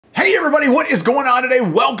Hey everybody, what is going on today?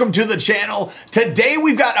 Welcome to the channel. Today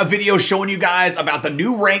we've got a video showing you guys about the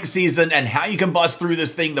new rank season and how you can bust through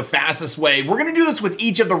this thing the fastest way. We're going to do this with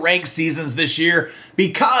each of the rank seasons this year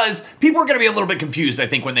because people are going to be a little bit confused, I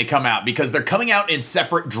think, when they come out because they're coming out in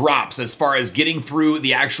separate drops as far as getting through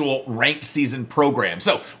the actual ranked season program.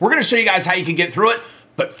 So we're going to show you guys how you can get through it.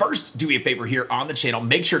 But first, do me a favor here on the channel.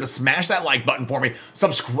 Make sure to smash that like button for me.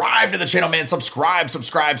 Subscribe to the channel, man. Subscribe.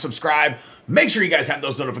 Make sure you guys have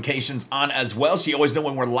those notifications on as well, so you always know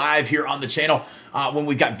when we're live here on the channel, when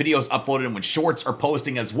we've got videos uploaded and when shorts are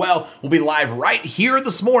posting as well. We'll be live right here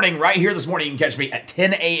this morning. You can catch me at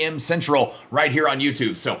 10 a.m. Central right here on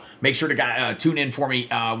YouTube. So make sure to tune in for me,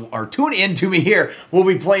 or tune in to me here. We'll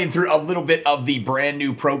be playing through a little bit of the brand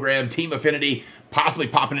new program, Team Affinity, possibly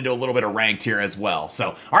popping into a little bit of ranked here as well. So,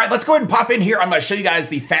 all right, let's go ahead and pop in here. I'm going to show you guys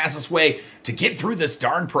the fastest way to get through this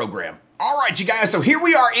darn program. All right, you guys, so here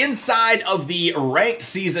we are inside of the ranked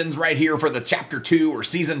seasons right here for the Chapter 2 or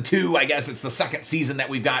Season 2. I guess it's the second season that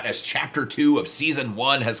we've got as Chapter 2 of Season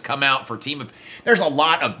 1 has come out for Team of... There's a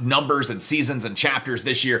lot of numbers and seasons and chapters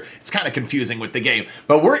this year. It's kind of confusing with the game.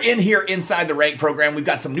 But we're in here inside the ranked program. We've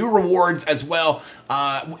got some new rewards as well.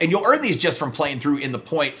 And you'll earn these just from playing through in the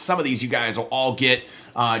points. Some of these you guys will all get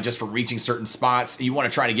just from reaching certain spots. You want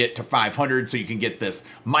to try to get to 500 so you can get this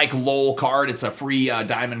Mike Lowell card. It's a free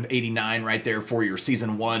Diamond 89 right there for your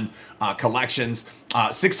Season 1 collections.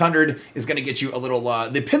 600 is going to get you a little,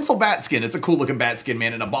 the pencil bat skin. It's a cool looking bat skin,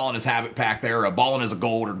 man, and a ball in his habit pack there, a ball in his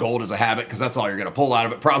gold, or gold is a habit, because that's all you're going to pull out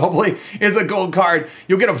of it probably, is a gold card.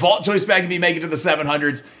 You'll get a vault choice pack if you make it to the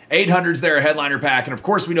 700s, 800s there, a headliner pack, and of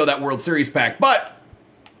course we know that World Series pack, but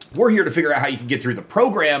we're here to figure out how you can get through the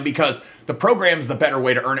program, because the program's the better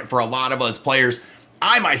way to earn it for a lot of us players.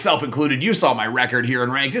 I myself included. You saw my record here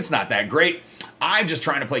in ranked. It's not that great. I'm just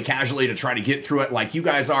trying to play casually to try to get through it like you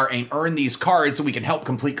guys are and earn these cards so we can help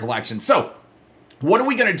complete collections. So what are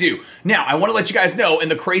we going to do? Now, I want to let you guys know, and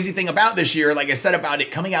the crazy thing about this year, like I said about it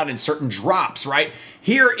coming out in certain drops, right?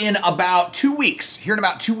 Here in about 2 weeks,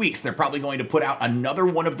 they're probably going to put out another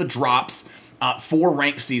one of the drops for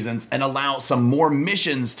ranked seasons and allow some more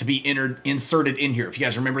missions to be inserted in here. If you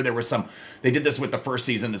guys remember, there was some, they did this with the first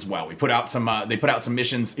season as well. We put out some, they put out some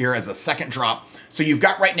missions here as a second drop. So you've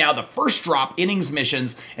got right now the first drop, innings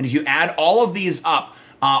missions, and if you add all of these up,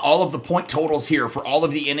 all of the point totals here for all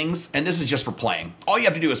of the innings, and this is just for playing. All you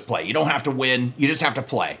have to do is play. You don't have to win. You just have to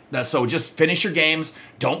play. So just finish your games.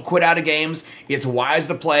 Don't quit out of games. It's wise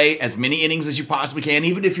to play as many innings as you possibly can.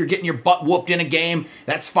 Even if you're getting your butt whooped in a game,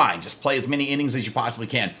 that's fine. Just play as many innings as you possibly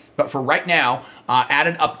can. But for right now,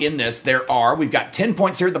 added up in this, we've got 10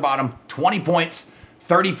 points here at the bottom, 20 points,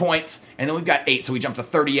 30 points, and then we've got 8, so we jumped to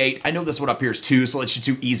 38. I know this one up here is 2, so let's just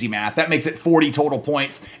do easy math. That makes it 40 total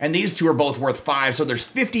points, and these two are both worth 5, so there's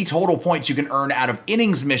 50 total points you can earn out of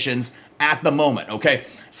innings missions at the moment, okay?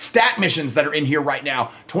 Stat missions that are in here right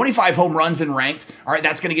now, 25 home runs in ranked, all right,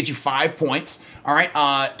 that's gonna get you 5 points, all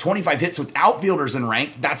right? 25 hits with outfielders in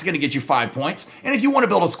ranked, that's gonna get you 5 points, and if you wanna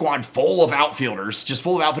build a squad full of outfielders, just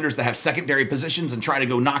full of outfielders that have secondary positions and try to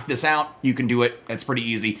go knock this out, you can do it, it's pretty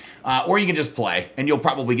easy, or you can just play, and you'll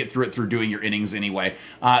probably get through it through doing your innings anyway.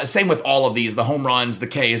 Same with all of these, the home runs, the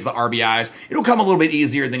Ks, the RBIs, it'll come a little bit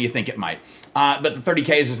easier than you think it might. But the 30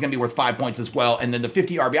 Ks is going to be worth 5 points as well. And then the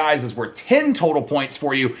 50 RBIs is worth 10 total points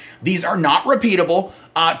for you. These are not repeatable.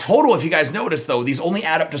 Total, if you guys notice, though, these only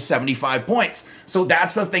add up to 75 points. So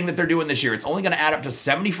that's the thing that they're doing this year. It's only going to add up to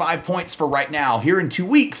 75 points for right now. Here in 2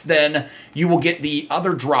 weeks, then, you will get the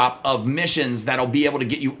other drop of missions that'll be able to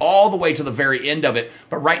get you all the way to the very end of it.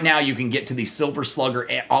 But right now, you can get to the Silver Slugger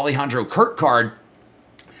Alejandro Kirk card.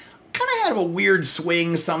 Kind of had a weird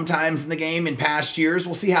swing sometimes in the game in past years.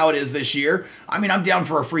 We'll see how it is this year. I mean, I'm down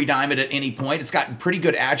for a free diamond at any point. It's got pretty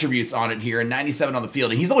good attributes on it here, and 97 on the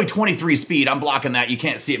field. And he's only 23 speed. I'm blocking that. You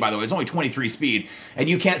can't see it, by the way. It's only 23 speed. And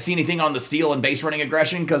you can't see anything on the steal and base running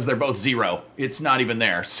aggression because they're both 0. It's not even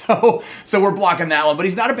there. So we're blocking that one. But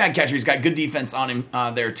he's not a bad catcher. He's got good defense on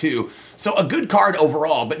him there, too. So a good card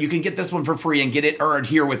overall, but you can get this one for free and get it earned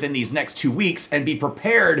here within these next 2 weeks and be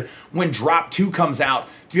prepared when Drop 2 comes out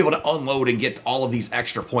to be able to unload and get all of these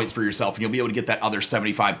extra points for yourself, and you'll be able to get that other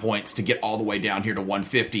 75 points to get all the way down here to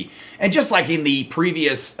 150. And just like in the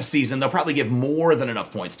previous season, they'll probably give more than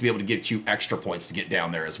enough points to be able to get you extra points to get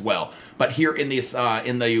down there as well. But here in this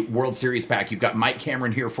in the World Series pack, you've got Mike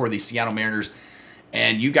Cameron here for the Seattle Mariners,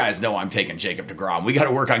 and you guys know I'm taking Jacob deGrom. We got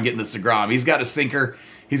to work on getting this deGrom. He's got a sinker.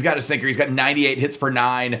 He's got 98 hits per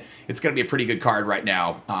 9. It's going to be a pretty good card right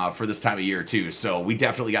now for this time of year, too. So we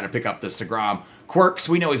definitely got to pick up this deGrom. Quirks,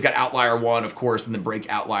 we know he's got Outlier 1, of course, and then Break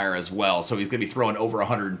Outlier as well. So he's going to be throwing over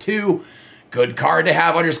 102. good card to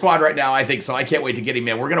have on your squad right now, I think. So I can't wait to get him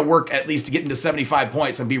in. We're going to work at least to get into 75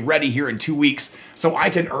 points and be ready here in 2 weeks so I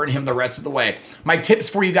can earn him the rest of the way. My tips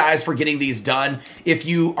for you guys for getting these done, if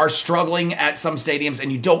you are struggling at some stadiums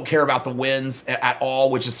and you don't care about the wins at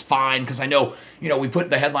all, which is fine, because I know, you know, we put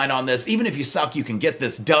the headline on this. Even if you suck, you can get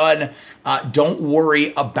this done. Don't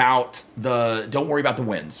worry about the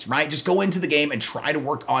wins, right? Just go into the game and try to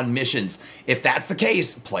work on missions. If that's the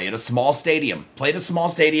case, play at a small stadium. Play at a small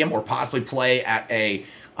stadium, or possibly play at a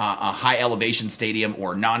high elevation stadium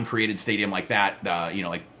or non-created stadium like that, you know,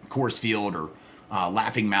 like Coors Field or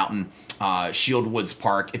Laughing Mountain, Shield Woods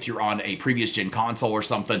Park, if you're on a previous gen console or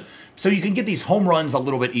something, so you can get these home runs a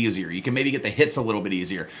little bit easier. You can maybe get the hits a little bit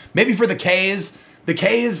easier. Maybe for the Ks,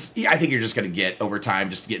 I think you're just going to get over time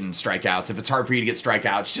just getting strikeouts. If it's hard for you to get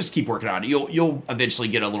strikeouts, just keep working on it. You'll eventually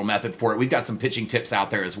get a little method for it. We've got some pitching tips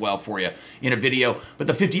out there as well for you in a video. But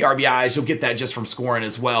the 50 RBIs, you'll get that just from scoring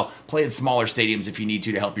as well. Play in smaller stadiums if you need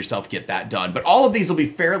to help yourself get that done. But all of these will be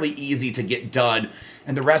fairly easy to get done.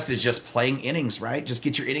 And the rest is just playing innings, right? Just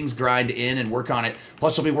get your innings grind in and work on it.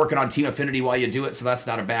 Plus, you'll be working on team affinity while you do it, so that's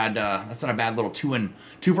not a bad little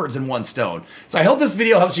two birds in one stone. So I hope this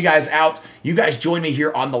video helps you guys out. You guys join me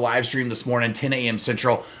here on the live stream this morning, 10 a.m.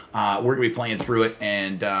 Central. We're gonna be playing through it,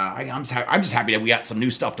 and I'm just happy that we got some new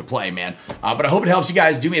stuff to play, man. But I hope it helps you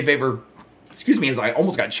guys. Do me a favor. Excuse me, as I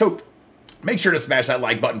almost got choked. Make sure to smash that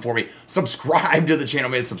like button for me. Subscribe to the channel,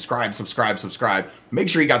 man. Subscribe. Make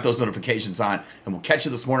sure you got those notifications on, and we'll catch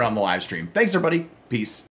you this morning on the live stream. Thanks, everybody. Peace.